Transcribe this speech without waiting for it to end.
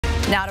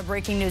Now to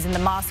breaking news in the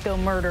Moncuso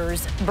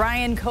murders.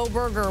 Bryan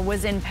Kohberger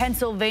was in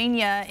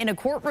Pennsylvania in a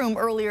courtroom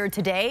earlier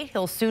today.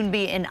 He'll soon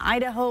be in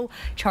Idaho,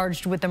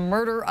 charged with the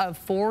murder of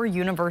 4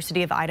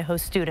 University of Idaho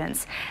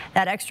students.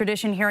 That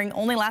extradition hearing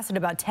only lasted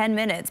about 10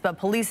 minutes, but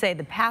police say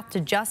the path to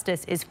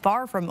justice is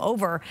far from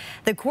over.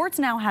 The courts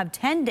now have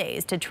 10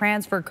 days to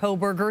transfer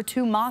Kohberger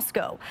to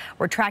Moscow.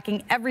 We're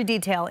tracking every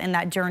detail in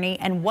that journey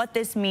and what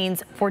this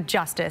means for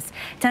justice.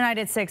 Tonight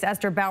at 6,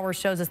 Esther Bauer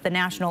shows us the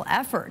national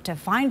effort to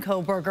find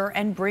Kohberger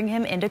and bring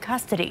him into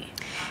custody.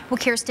 Well,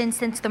 Kirsten,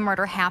 since the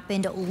murder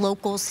happened,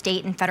 local,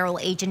 state, and federal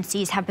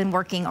agencies have been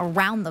working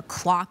around the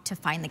clock to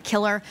find the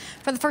killer.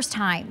 For the first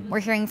time, we're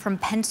hearing from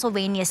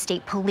Pennsylvania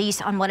State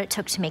Police on what it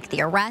took to make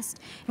the arrest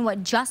and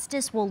what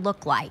justice will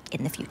look like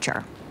in the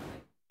future.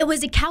 It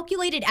was a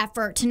calculated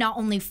effort to not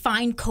only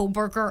find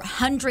Kohberger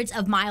hundreds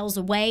of miles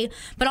away,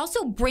 but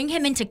also bring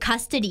him into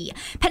custody.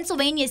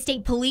 Pennsylvania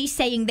State Police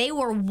saying they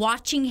were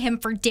watching him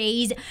for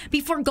days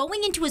before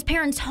going into his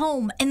parents'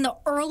 home in the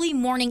early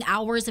morning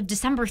hours of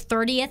December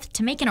 30th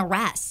to make an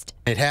arrest.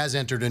 It has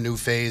entered a new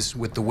phase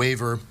with the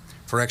waiver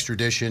for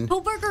extradition.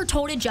 Kohberger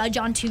told a judge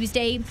on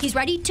Tuesday he's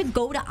ready to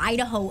go to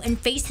Idaho and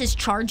face his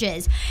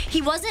charges.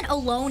 He wasn't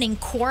alone in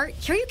court.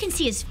 Here you can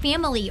see his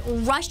family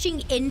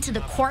rushing into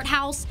the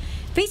courthouse,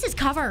 faces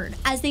covered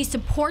as they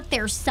support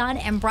their son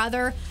and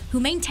brother, who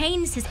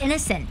maintains his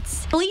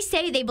innocence. Police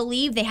say they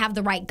believe they have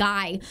the right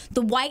guy.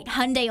 The white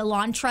Hyundai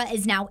Elantra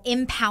is now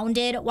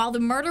impounded, while the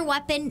murder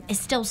weapon is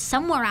still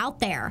somewhere out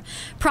there.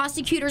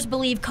 Prosecutors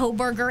believe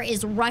Kohberger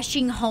is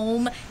rushing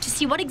home to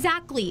see what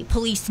exactly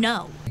police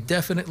know. I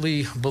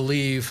definitely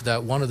believe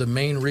that one of the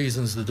main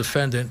reasons the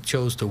defendant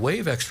chose to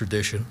waive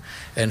extradition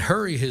and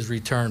hurry his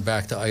return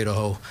back to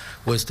Idaho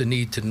was the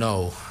need to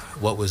know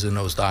what was in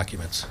those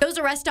documents. Those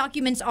arrest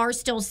documents are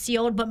still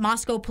sealed, but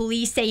Moscow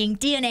police saying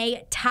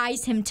DNA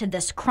ties him to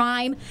this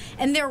crime,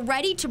 and they're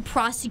ready to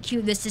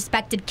prosecute the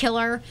suspected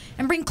killer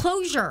and bring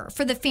closure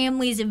for the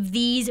families of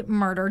these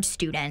murdered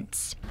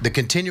students. The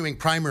continuing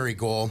primary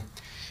goal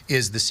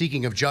is the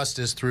seeking of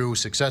justice through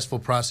successful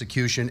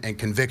prosecution and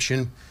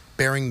conviction,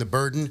 bearing the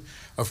burden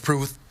of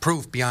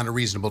proof beyond a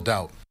reasonable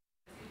doubt.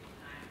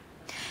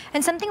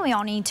 And something we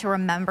all need to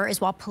remember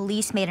is while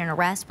police made an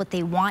arrest, what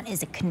they want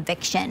is a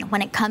conviction.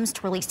 When it comes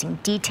to releasing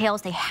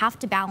details, they have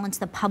to balance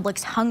the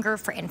public's hunger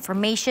for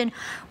information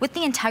with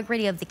the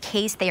integrity of the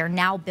case they are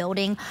now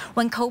building.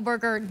 When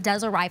Kohberger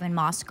does arrive in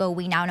Moscow,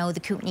 we now know the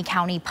Kootenai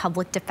County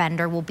Public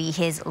Defender will be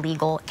his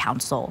legal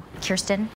counsel. Kirsten?